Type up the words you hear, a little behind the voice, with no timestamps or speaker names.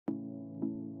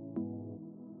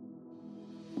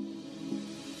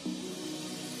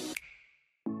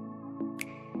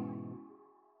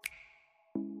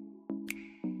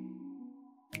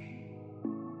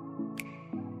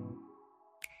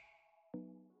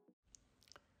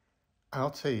Our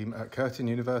team at Curtin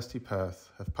University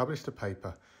Perth have published a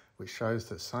paper which shows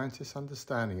that scientists'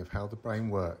 understanding of how the brain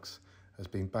works has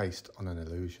been based on an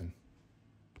illusion.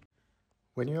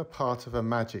 When you are part of a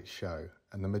magic show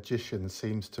and the magician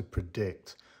seems to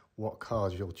predict what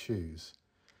card you'll choose,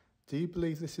 do you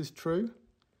believe this is true?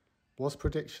 Was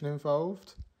prediction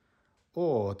involved?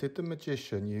 Or did the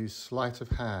magician use sleight of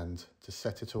hand to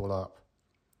set it all up?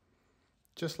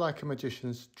 Just like a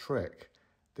magician's trick,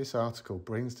 this article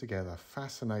brings together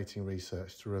fascinating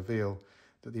research to reveal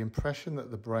that the impression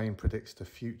that the brain predicts the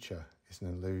future is an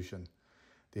illusion.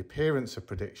 The appearance of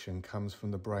prediction comes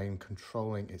from the brain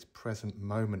controlling its present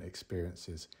moment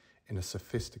experiences in a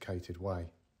sophisticated way.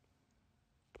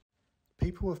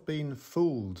 People have been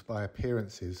fooled by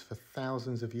appearances for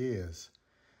thousands of years.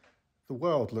 The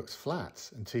world looks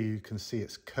flat until you can see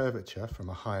its curvature from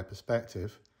a higher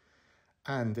perspective,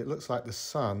 and it looks like the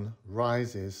sun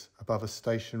rises above a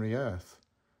stationary Earth.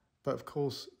 But of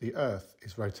course, the Earth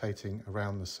is rotating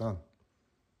around the sun.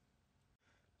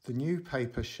 The new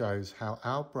paper shows how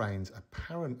our brain's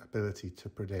apparent ability to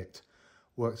predict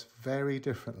works very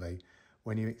differently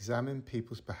when you examine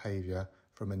people's behaviour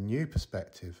from a new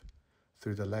perspective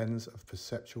through the lens of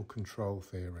perceptual control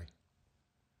theory.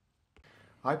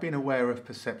 I've been aware of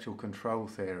perceptual control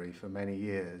theory for many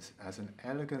years as an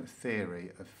elegant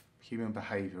theory of human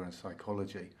behaviour and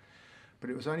psychology, but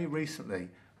it was only recently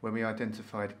when we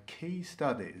identified key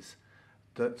studies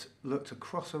that looked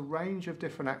across a range of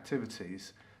different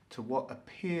activities to what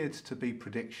appeared to be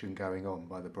prediction going on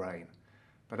by the brain.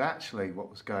 But actually what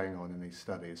was going on in these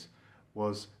studies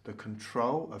was the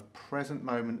control of present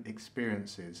moment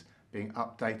experiences being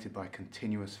updated by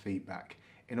continuous feedback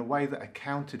in a way that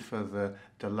accounted for the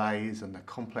delays and the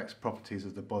complex properties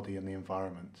of the body and the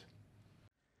environment.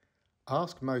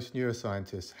 Ask most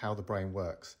neuroscientists how the brain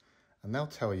works, and they'll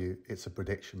tell you it's a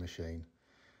prediction machine.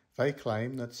 They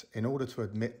claim that in order to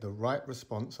admit the right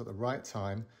response at the right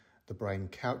time, the brain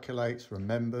calculates,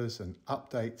 remembers, and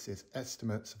updates its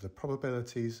estimates of the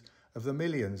probabilities of the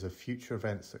millions of future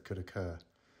events that could occur.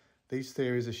 These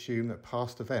theories assume that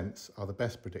past events are the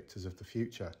best predictors of the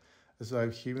future, as though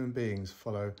human beings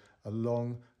follow a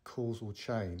long causal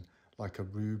chain like a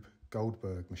Rube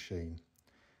Goldberg machine.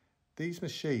 These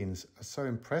machines are so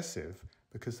impressive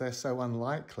because they're so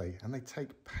unlikely and they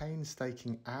take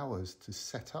painstaking hours to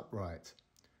set up right.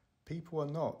 People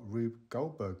are not Rube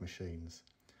Goldberg machines.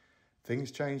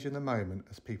 Things change in the moment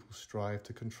as people strive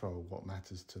to control what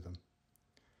matters to them.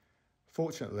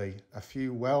 Fortunately, a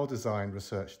few well-designed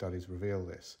research studies reveal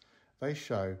this. They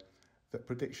show that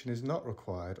prediction is not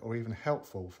required or even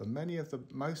helpful for many of the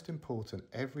most important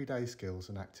everyday skills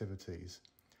and activities.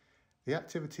 The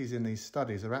activities in these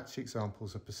studies are actually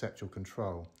examples of perceptual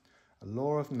control, a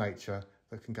law of nature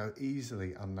that can go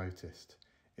easily unnoticed.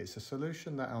 It's a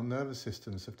solution that our nervous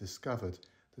systems have discovered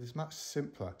that is much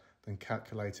simpler than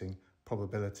calculating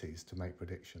probabilities to make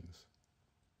predictions.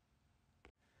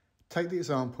 Take the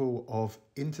example of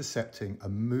intercepting a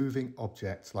moving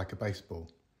object like a baseball.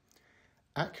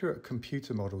 Accurate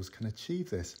computer models can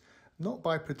achieve this not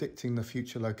by predicting the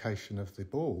future location of the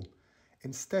ball.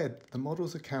 Instead, the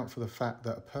models account for the fact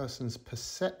that a person's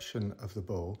perception of the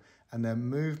ball and their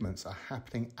movements are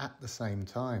happening at the same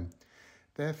time.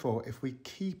 Therefore, if we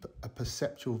keep a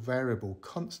perceptual variable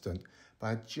constant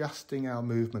by adjusting our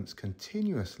movements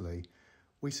continuously,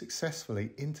 we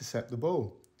successfully intercept the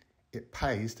ball. It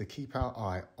pays to keep our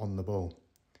eye on the ball.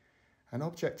 An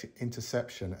object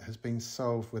interception has been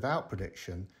solved without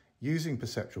prediction using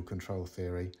perceptual control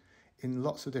theory in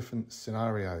lots of different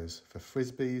scenarios for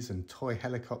frisbees and toy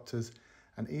helicopters,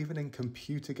 and even in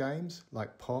computer games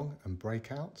like Pong and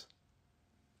Breakout.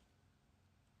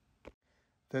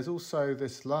 There's also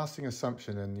this lasting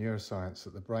assumption in neuroscience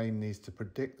that the brain needs to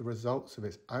predict the results of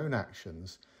its own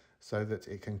actions so that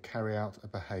it can carry out a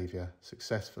behaviour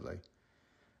successfully.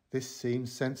 This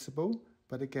seems sensible,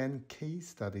 but again, key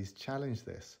studies challenge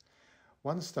this.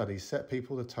 One study set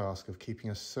people the task of keeping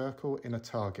a circle in a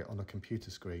target on a computer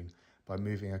screen by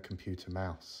moving a computer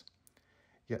mouse.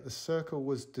 Yet the circle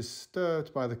was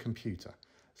disturbed by the computer,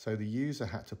 so the user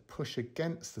had to push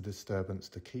against the disturbance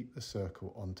to keep the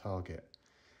circle on target.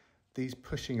 These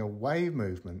pushing away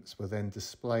movements were then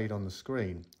displayed on the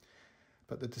screen,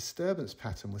 but the disturbance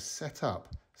pattern was set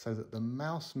up so that the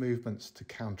mouse movements to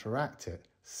counteract it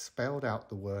spelled out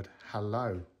the word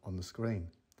hello on the screen.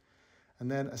 And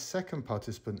then a second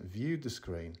participant viewed the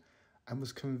screen and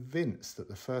was convinced that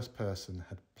the first person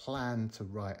had planned to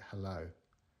write hello.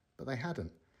 But they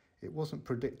hadn't. It wasn't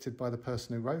predicted by the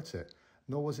person who wrote it,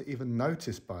 nor was it even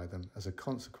noticed by them as a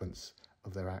consequence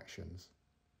of their actions.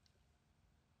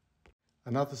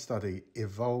 Another study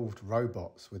evolved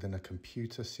robots within a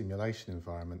computer simulation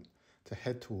environment to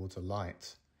head towards a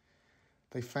light.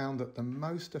 They found that the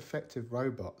most effective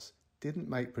robots didn't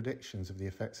make predictions of the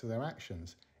effects of their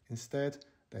actions. Instead,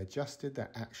 they adjusted their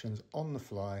actions on the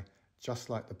fly, just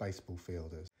like the baseball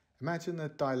fielders. Imagine the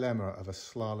dilemma of a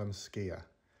slalom skier.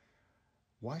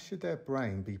 Why should their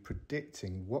brain be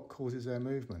predicting what causes their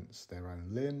movements, their own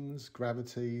limbs,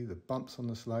 gravity, the bumps on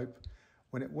the slope,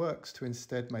 when it works to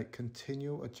instead make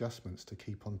continual adjustments to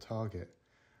keep on target?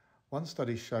 One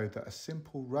study showed that a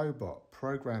simple robot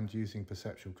programmed using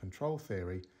perceptual control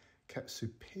theory kept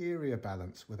superior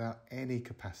balance without any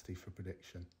capacity for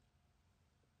prediction.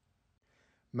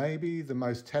 Maybe the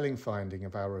most telling finding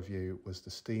of our review was the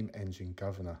steam engine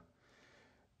governor.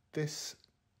 This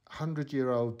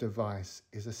 100-year-old device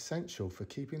is essential for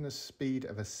keeping the speed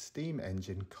of a steam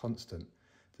engine constant,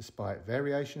 despite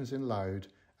variations in load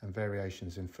and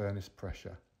variations in furnace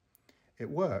pressure. It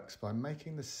works by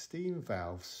making the steam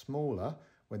valve smaller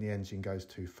when the engine goes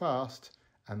too fast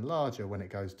and larger when it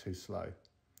goes too slow.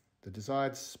 The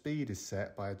desired speed is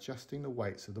set by adjusting the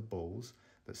weights of the balls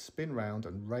that spin round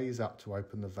and raise up to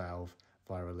open the valve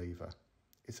via a lever.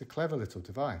 It's a clever little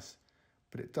device,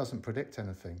 but it doesn't predict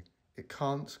anything. It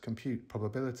can't compute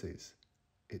probabilities.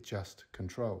 It just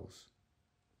controls.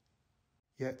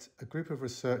 Yet, a group of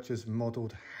researchers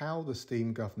modelled how the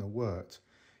steam governor worked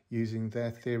using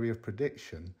their theory of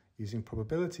prediction using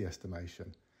probability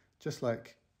estimation, just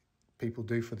like people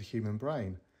do for the human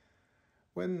brain.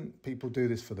 When people do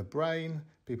this for the brain,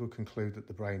 people conclude that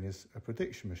the brain is a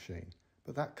prediction machine.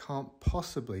 But that can't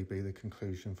possibly be the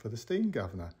conclusion for the steam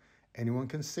governor. Anyone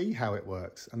can see how it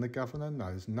works, and the governor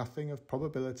knows nothing of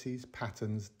probabilities,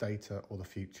 patterns, data, or the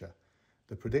future.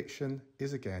 The prediction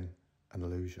is again an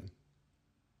illusion.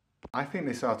 I think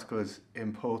this article is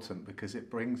important because it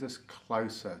brings us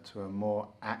closer to a more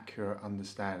accurate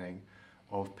understanding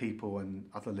of people and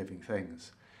other living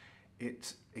things.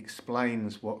 It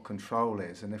explains what control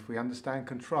is, and if we understand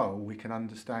control, we can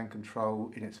understand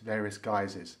control in its various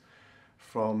guises,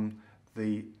 from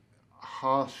the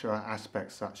harsher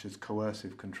aspects such as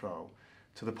coercive control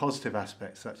to the positive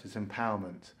aspects such as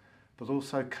empowerment, but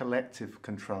also collective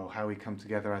control, how we come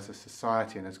together as a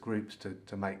society and as groups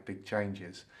to make big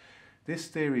changes. This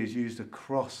theory is used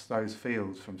across those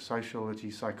fields from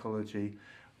sociology, psychology,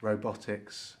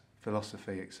 robotics,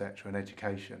 philosophy, etc., and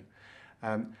education.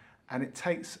 And it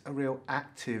takes a real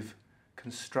active,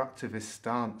 constructivist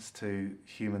stance to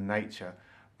human nature,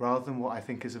 rather than what I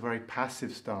think is a very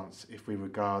passive stance if we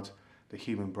regard the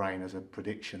human brain as a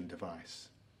prediction device.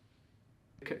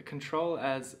 Control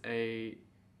as a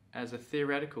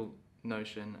theoretical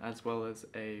notion as well as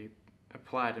a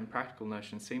applied and practical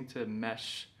notion seem to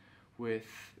mesh with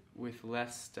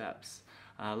less steps.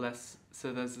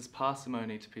 So there's this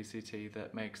parsimony to PCT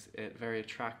that makes it very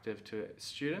attractive to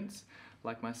students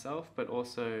like myself, but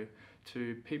also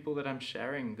to people that I'm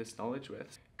sharing this knowledge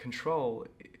with. Control,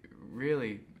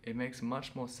 really, it makes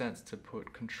much more sense to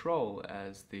put control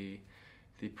as the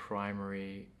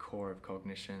primary core of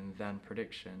cognition than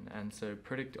prediction. And so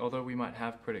although we might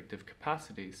have predictive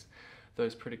capacities,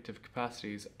 those predictive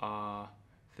capacities are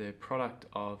the product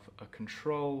of a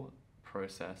control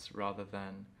process rather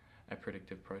than a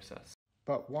predictive process.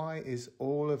 But why is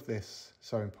all of this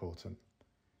so important?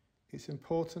 It's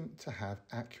important to have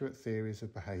accurate theories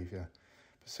of behaviour.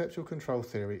 Perceptual control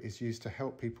theory is used to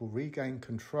help people regain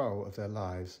control of their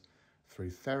lives through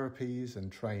therapies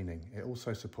and training. It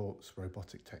also supports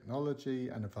robotic technology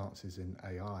and advances in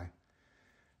AI.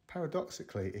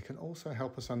 Paradoxically, it can also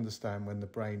help us understand when the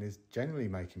brain is generally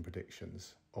making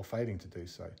predictions or failing to do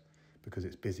so because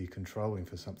it's busy controlling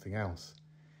for something else.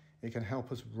 It can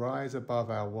help us rise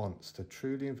above our wants to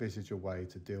truly envisage a way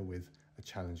to deal with a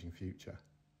challenging future.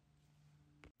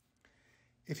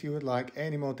 If you would like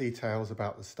any more details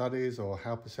about the studies or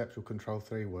how perceptual control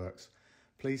theory works,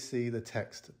 please see the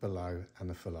text below and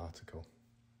the full article.